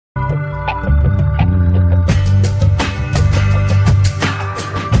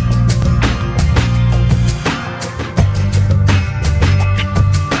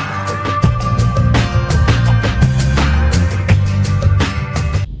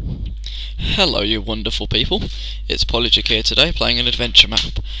Hello, you wonderful people. It's Polygic here today, playing an adventure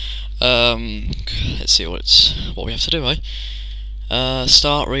map. Let's see what we have to do,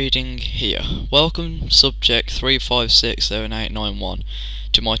 start reading here. Welcome, subject 3560891,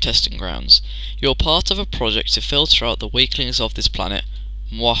 to my testing grounds. You're part of a project to filter out the weaklings of this planet.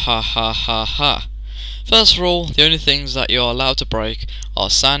 Mwahahaha. First of all, the only things that you are allowed to break are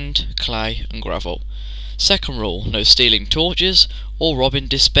sand, clay, and gravel. Second rule, no stealing torches or robbing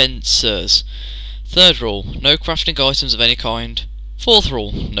dispensers. Third rule, no crafting items of any kind. Fourth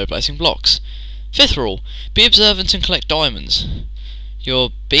rule, no placing blocks. Fifth rule, be observant and collect diamonds.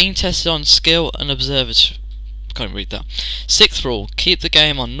 You're being tested on skill and observance. Can't read that. Sixth rule, keep the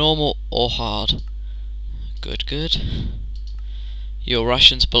game on normal or hard. Good. Your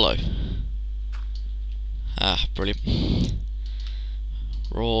rations below. Brilliant.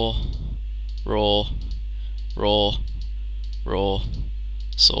 Raw.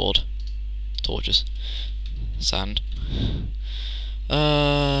 Sword. Torches. Sand.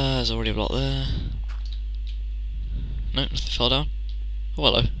 There's already a block there. No, nothing fell down. Oh,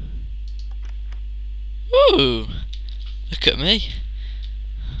 hello. Woo! Look at me.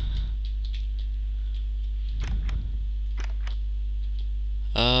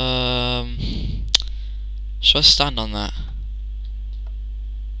 Should I stand on that?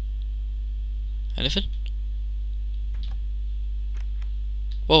 Anything?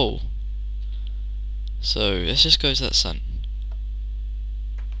 Whoa. So, let's just go to that sun.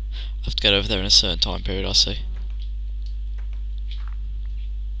 I have to get over there in a certain time period, I see.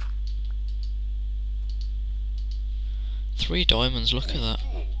 Three diamonds, look at that.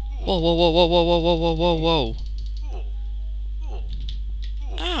 Whoa.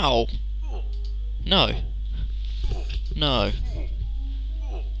 Ow! No.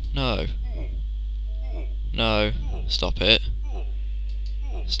 Stop it.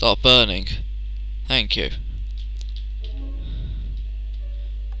 Stop burning. Thank you.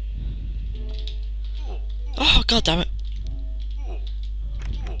 Oh, god damn it.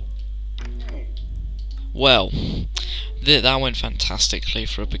 Well, that went fantastically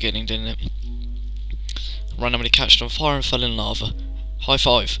for a beginning, didn't it? Randomly catched on fire and fell in lava. High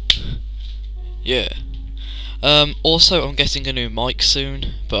five. Yeah. Also, I'm getting a new mic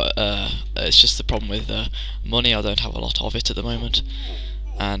soon, but it's just the problem with money. I don't have a lot of it at the moment,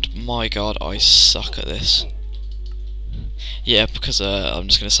 and my god, I suck at this. Yeah, because I'm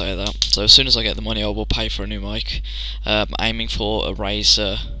just going to say that. So as soon as I get the money, I will pay for a new mic. I'm aiming for a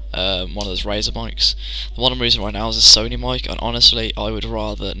Razer, one of those Razer mics. The one I'm using right now is a Sony mic, and honestly, I would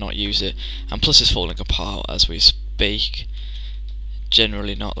rather not use it. And plus, it's falling apart as we speak.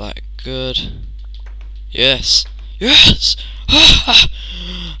 Generally not that good. Yes!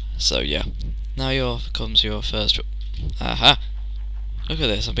 So yeah, now comes your first. Aha! Look at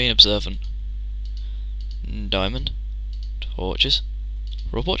this. I'm being observant. Diamond, torches,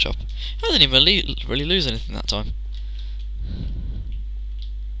 raw pork chop. I didn't even really lose anything that time.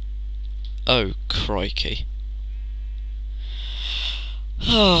 Oh crikey!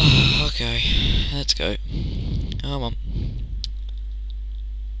 Oh, okay. Let's go. Come on.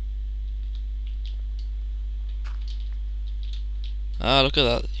 Ah, look at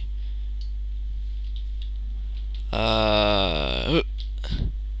that. Ow.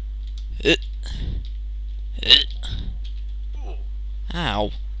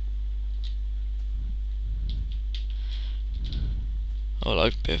 Oh,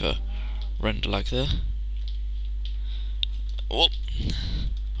 hello, bit of a render lag there. Whoop.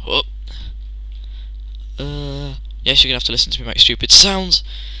 Yes, you're gonna have to listen to me make stupid sounds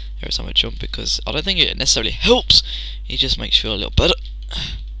every time I jump, because I don't think it necessarily helps. It just makes you feel a little better.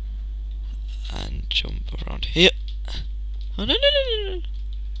 And jump around here. Oh no. There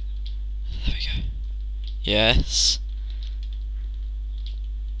we go. Yes.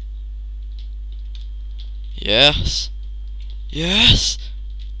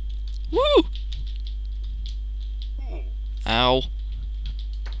 Woo! Ow.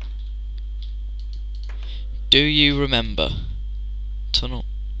 Do you remember? Tunnel.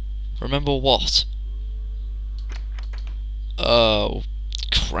 Remember what? Oh,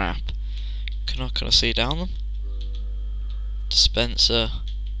 crap. Can I see down them? Dispenser.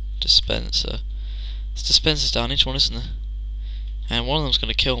 There's dispensers down each one, isn't there? And one of them's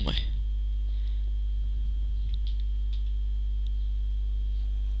gonna kill me.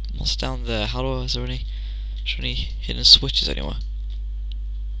 What's down there? Is there any hidden switches anywhere?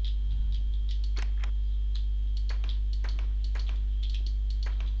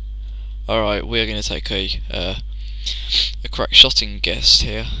 Alright, we are going to take a crack shotting guest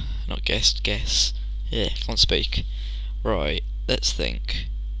here. Not guess. Yeah, can't speak. Right, let's think.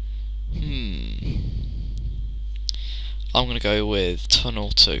 I'm gonna go with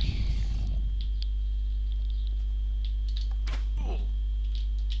Tunnel 2.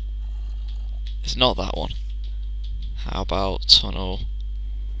 It's not that one. How about Tunnel...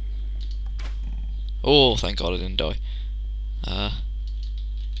 Oh, thank God I didn't die.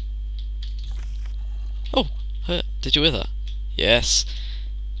 Oh, did you hear that? Yes.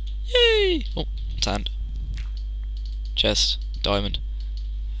 Yay! Oh, sand. Chest. Diamond.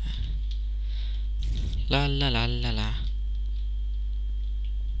 La la la la la.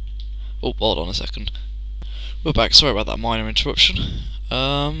 Oh, hold on a second. We're back. Sorry about that minor interruption.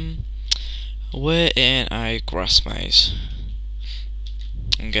 We're in a grass maze.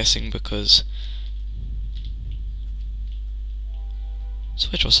 I'm guessing because... So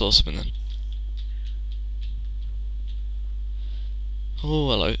where do I saw something then?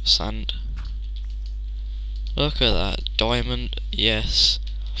 Oh, hello, sand. Look at that. Diamond, yes.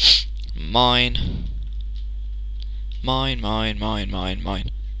 Mine. Mine.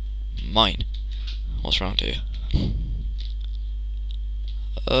 What's around here?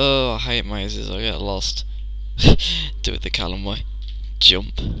 Oh, I hate mazes, I get lost. Do it the Callum way.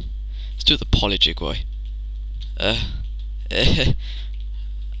 Jump. Let's do it the Polygig way. Yeah.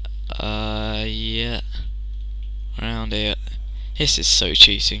 Around here. This is so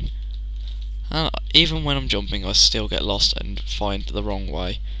cheating. Even when I'm jumping, I still get lost and find the wrong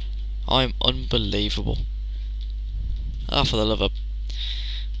way. I'm unbelievable. Ah, for the love of...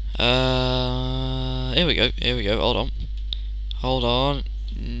 Here we go, hold on.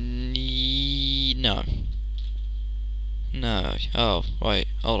 No. Oh, wait,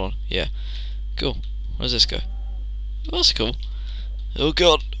 hold on, yeah. Cool, where does this go? Oh, that's cool. Oh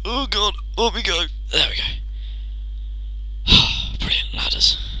god, up we go. There we go. Brilliant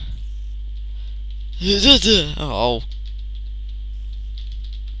ladders. Oh.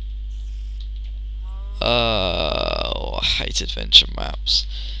 Oh, I hate adventure maps.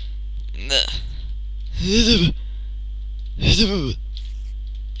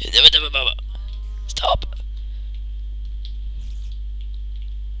 Stop.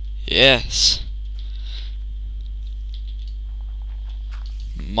 Yes.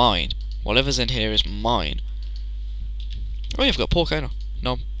 Mine. Whatever's in here is mine. Oh, you've got pork owner.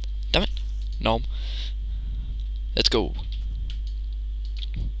 Nom. Damn it. Nom. Let's go.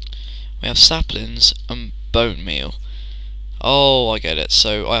 We have saplings and bone meal. Oh, I get it.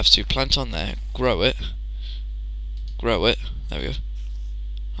 So I have to plant on there, grow it. There we go.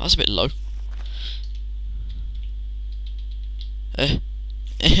 That's a bit low. There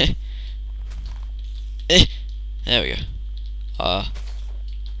we go.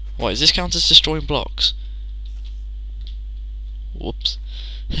 What, does this count as destroying blocks? Whoops.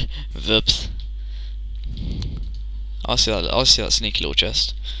 Whoops. I see that sneaky little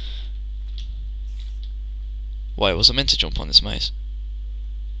chest. Wait, was I meant to jump on this maze?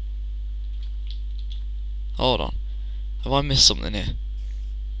 Hold on. Have I missed something here?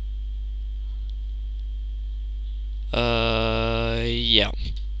 Yeah.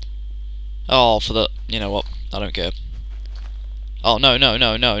 Oh, for the... You know what? I don't care. Oh, no.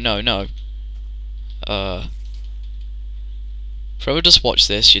 If whoever just watched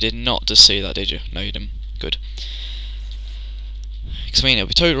this, you did not just see that, did you? No, you didn't. Good. Because, I mean, it would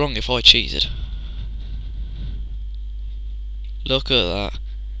be totally wrong if I cheated. Look at that.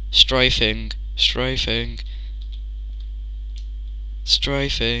 Strafing,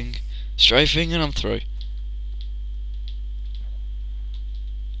 and I'm through.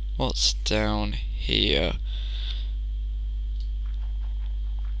 What's down here?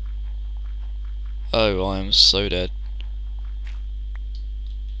 Oh, I am so dead.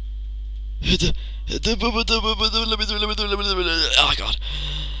 Oh god.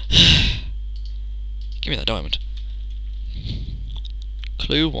 Give me that diamond.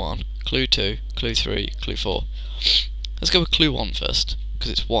 Clue 1, Clue 2, Clue 3, Clue 4. Let's go with Clue 1 first,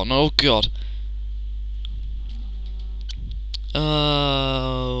 because it's 1. Oh god.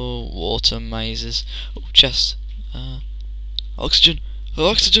 Water mazes. Oh, chest. Oxygen.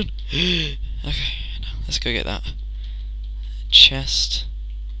 Oxygen. Okay, now let's go get that. Chest.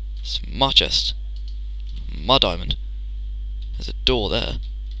 It's my chest. My diamond. There's a door there.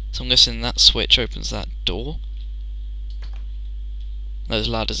 So I'm guessing that switch opens that door. Those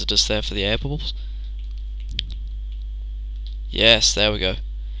ladders are just there for the air bubbles. Yes, there we go.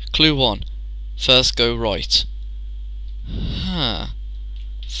 Clue 1. First go right. Huh.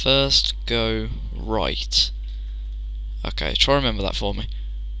 First go right. Okay, try remember that for me.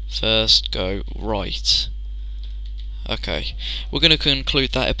 First go right. Okay, we're going to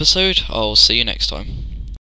conclude that episode. I'll see you next time.